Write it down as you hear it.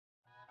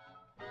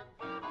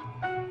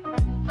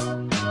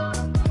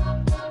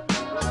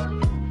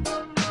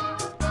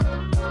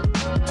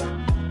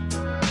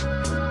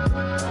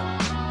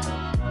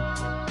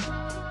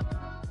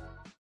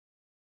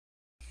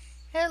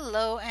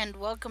and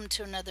welcome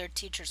to another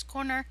Teacher's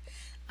Corner.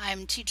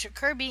 I'm Teacher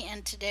Kirby,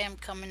 and today I'm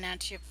coming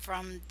at you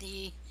from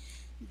the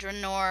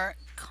Draenor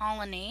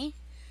colony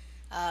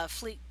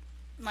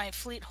my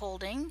fleet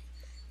holding.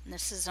 And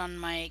this is on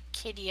my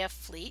KDF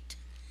fleet.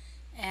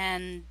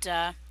 And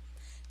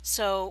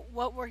so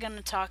what we're going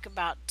to talk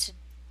about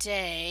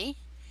today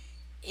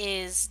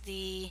is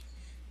the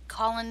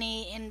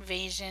colony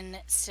invasion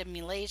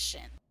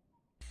simulation.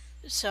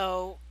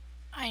 So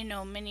I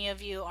know many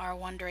of you are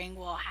wondering,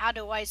 well, how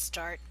do I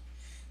start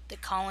the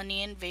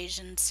colony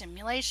invasion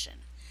simulation?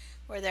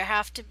 Where there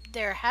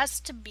has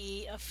to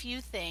be a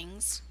few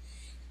things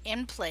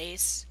in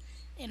place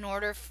in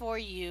order for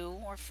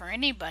you or for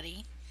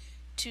anybody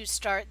to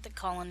start the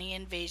colony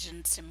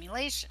invasion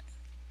simulation.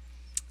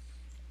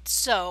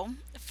 So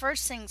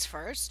first things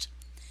first,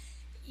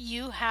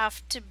 you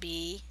have to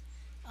be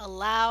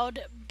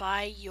allowed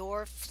by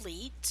your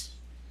fleet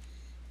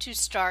to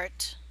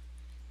start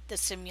the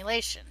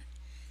simulation.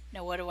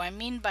 Now what do I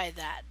mean by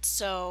that?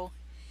 So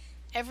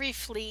every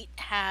fleet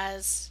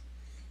has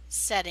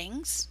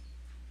settings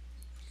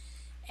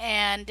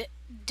and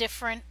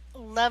different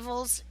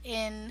levels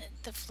in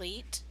the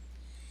fleet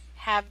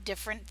have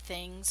different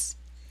things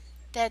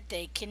that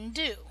they can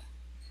do.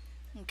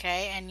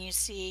 Okay, and you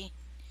see,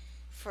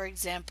 for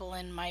example,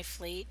 in my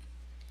fleet,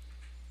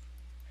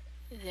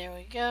 there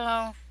we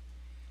go,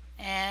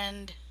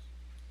 and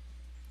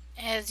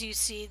as you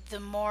see,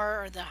 the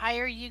more or the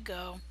higher you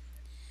go,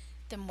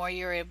 the more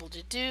you're able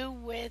to do,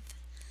 with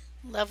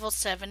level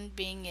 7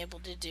 being able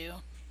to do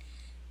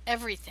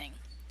everything.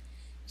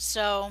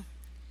 So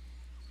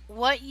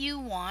what you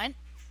want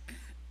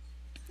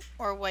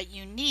or what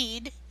you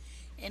need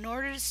in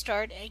order to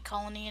start a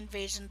colony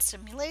invasion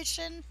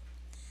simulation,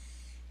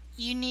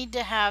 you need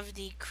to have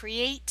the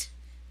create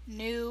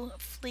new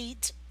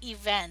fleet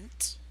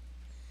event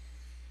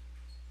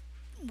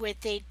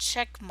with a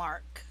check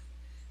mark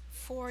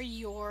for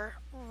your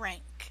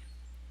rank.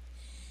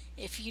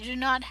 If you do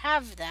not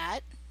have that,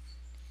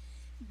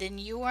 then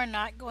you are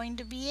not going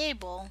to be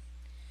able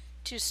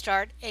to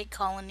start a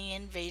colony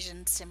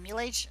invasion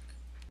simulation.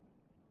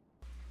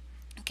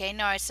 Okay,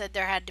 now I said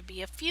there had to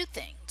be a few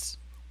things.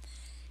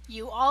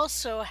 You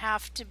also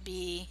have to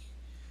be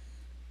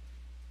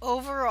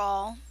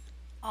overall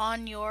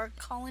on your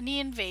colony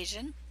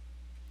invasion.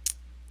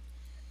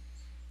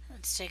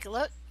 Let's take a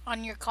look.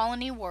 On your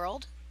colony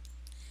world,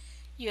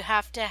 you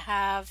have to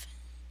have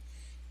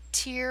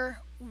tier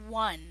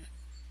 1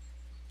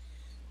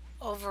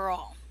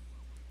 overall.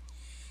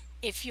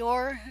 If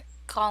your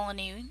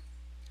colony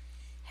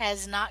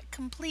has not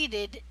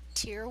completed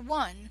tier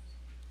 1,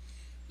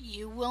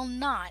 you will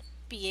not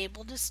be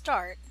able to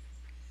start.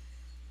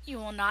 You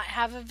will not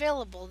have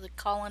available the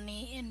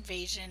colony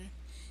invasion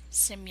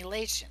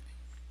simulation.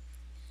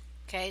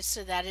 Okay,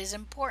 so that is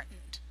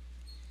important.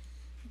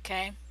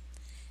 Okay,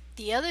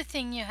 the other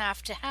thing you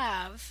have to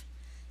have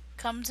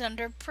comes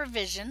under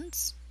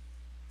provisions,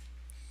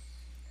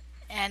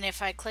 and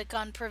if I click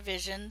on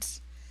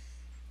provisions,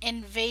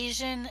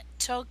 invasion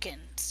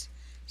tokens.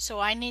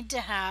 So I need to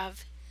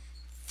have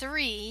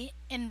 3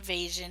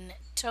 invasion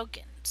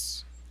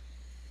tokens.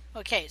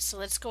 Okay, so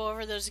let's go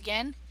over those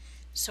again.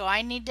 So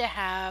I need to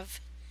have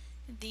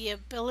the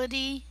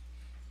ability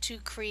to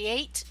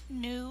create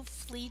new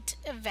fleet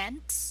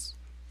events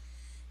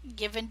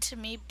given to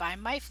me by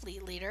my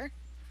fleet leader.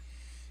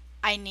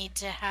 I need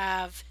to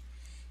have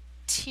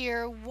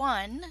tier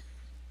 1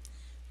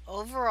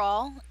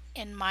 overall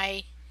in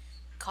my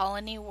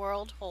colony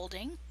world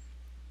holding,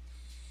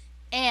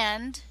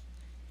 and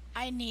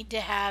I need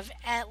to have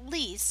at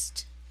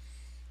least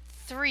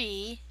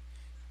 3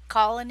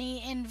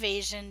 colony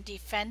invasion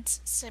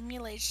defense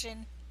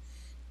simulation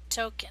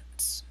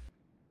tokens.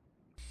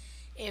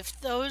 If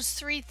those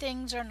 3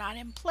 things are not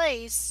in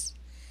place,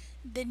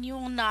 then you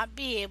will not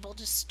be able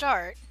to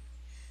start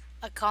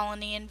a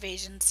colony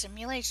invasion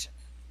simulation.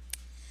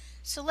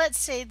 So let's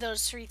say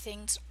those 3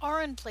 things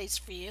are in place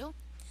for you,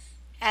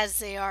 as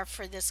they are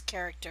for this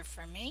character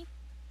for me.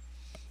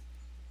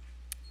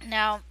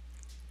 Now,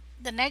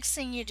 the next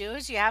thing you do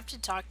is you have to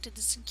talk to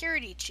the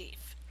security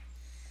chief.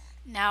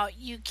 Now,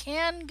 you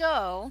can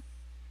go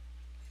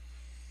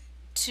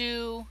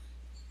to,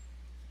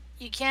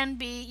 you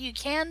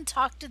can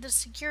talk to the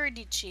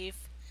security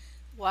chief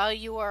while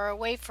you are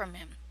away from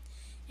him.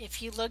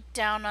 If you look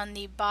down on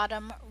the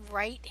bottom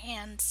right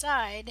hand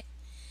side,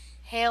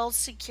 Hail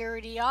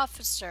Security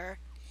Officer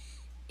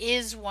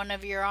is one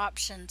of your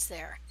options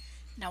there.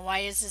 Now, why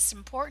is this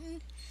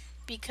important?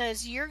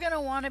 Because you're going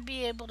to want to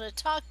be able to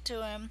talk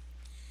to him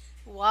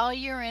while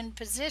you're in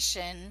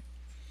position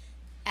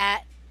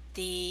at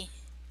the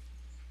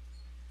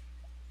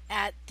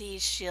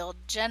shield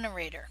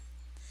generator.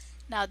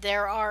 Now,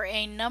 there are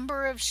a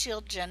number of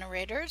shield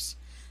generators.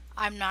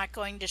 I'm not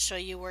going to show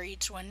you where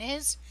each one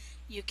is.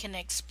 You can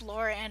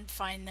explore and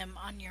find them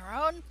on your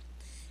own.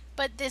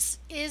 But this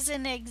is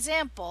an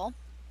example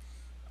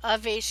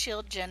of a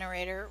shield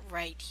generator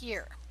right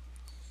here.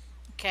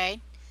 Okay,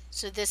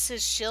 so this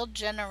is shield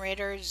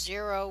generator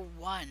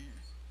 01.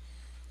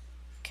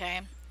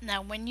 Okay,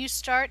 now when you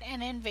start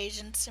an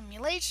invasion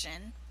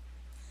simulation,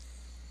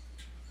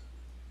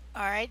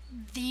 Alright,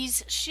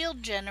 these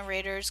shield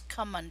generators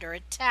come under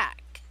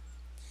attack.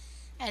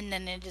 And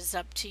then it is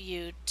up to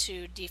you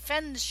to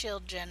defend the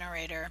shield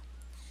generator.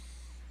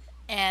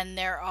 And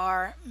there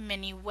are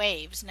many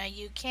waves. Now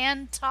you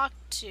can talk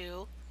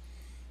to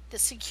the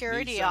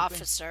security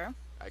officer.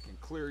 I can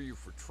clear you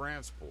for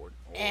transport,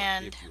 or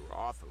And if you're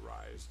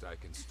authorized, I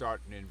can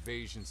start an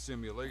invasion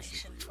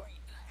simulation for you.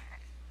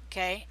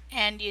 Okay,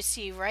 and you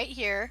see right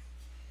here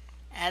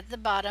at the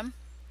bottom,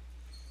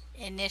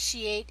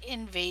 initiate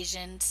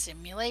invasion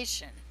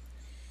simulation.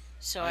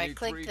 So I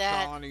click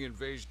that. Colony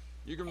invasion.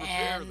 You can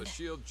repair the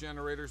shield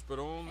generators, but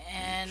only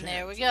and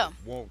there we go.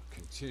 It won't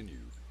continue.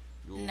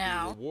 You will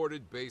Now, be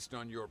rewarded based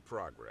on your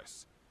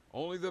progress.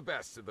 Only the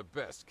best of the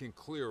best can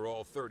clear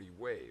all 30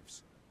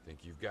 waves. Think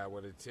you've got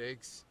what it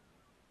takes?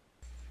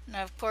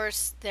 Now, of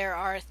course, there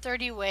are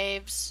 30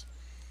 waves.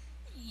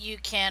 You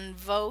can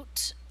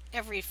vote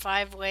every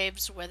 5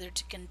 waves whether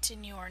to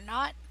continue or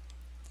not.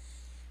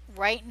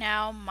 Right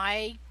now,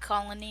 my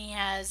colony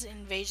has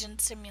Invasion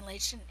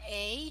Simulation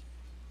A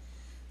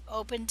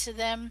open to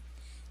them.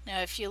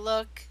 Now, if you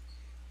look,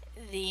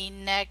 the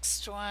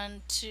next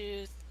 1,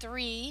 2,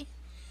 3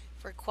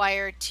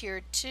 require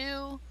Tier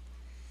 2.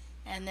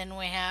 And then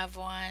we have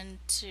 1,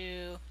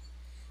 2,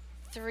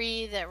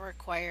 3 that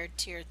require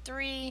Tier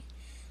 3.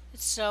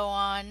 So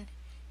on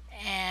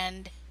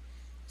and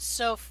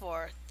so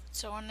forth.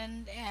 So on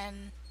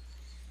and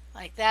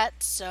like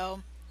that.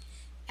 So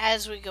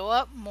as we go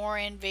up, more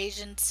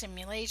invasion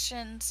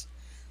simulations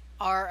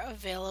are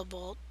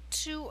available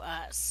to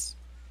us.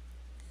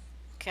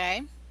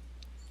 Okay.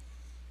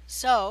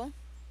 So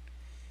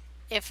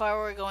if I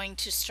were going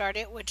to start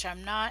it, which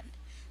I'm not,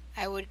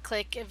 I would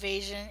click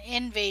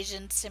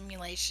Invasion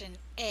Simulation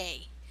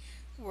A.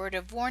 Word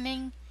of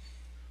warning,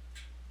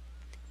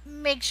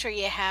 make sure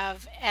you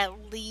have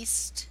at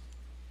least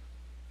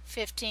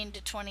 15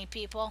 to 20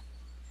 people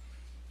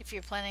if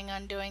you're planning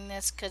on doing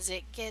this, because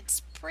it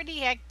gets pretty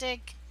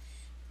hectic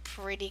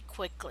pretty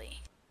quickly.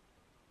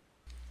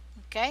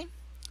 Okay,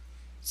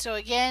 so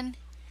again,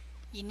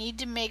 you need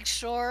to make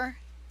sure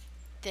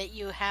that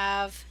you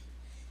have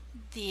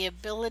the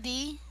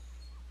ability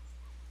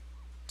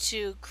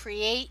to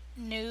create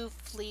new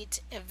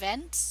fleet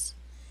events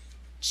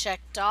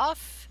checked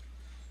off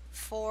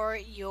for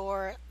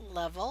your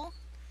level,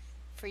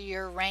 for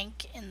your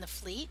rank in the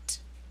fleet.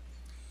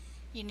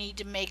 You need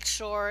to make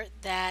sure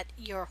that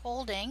you're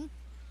holding,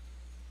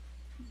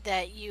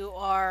 that you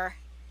are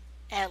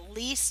at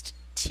least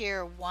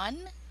Tier 1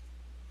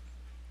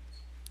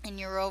 in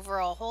your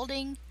overall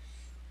holding,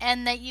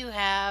 and that you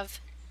have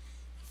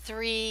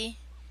 3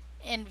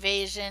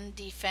 invasion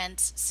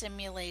defense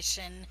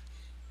simulation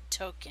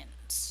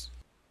tokens.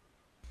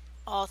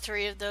 All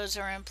 3 of those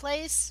are in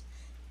place,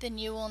 then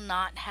you will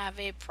not have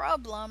a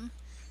problem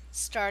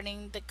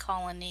starting the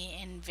colony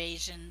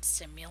invasion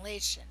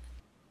simulation.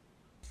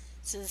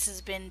 So this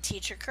has been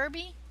Teacher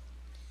Kirby,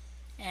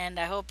 and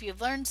I hope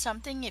you've learned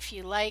something. If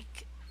you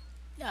like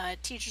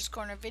Teacher's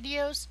Corner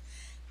videos,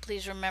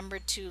 please remember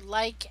to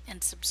like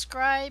and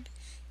subscribe.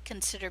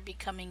 Consider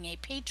becoming a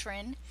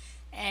patron,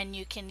 and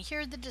you can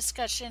hear the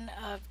discussion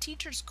of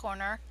Teacher's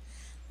Corner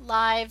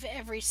live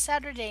every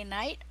Saturday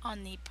night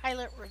on the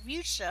Pilot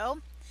Review Show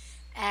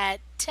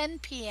at 10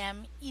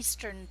 p.m.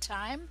 Eastern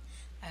Time.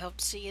 I hope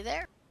to see you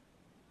there.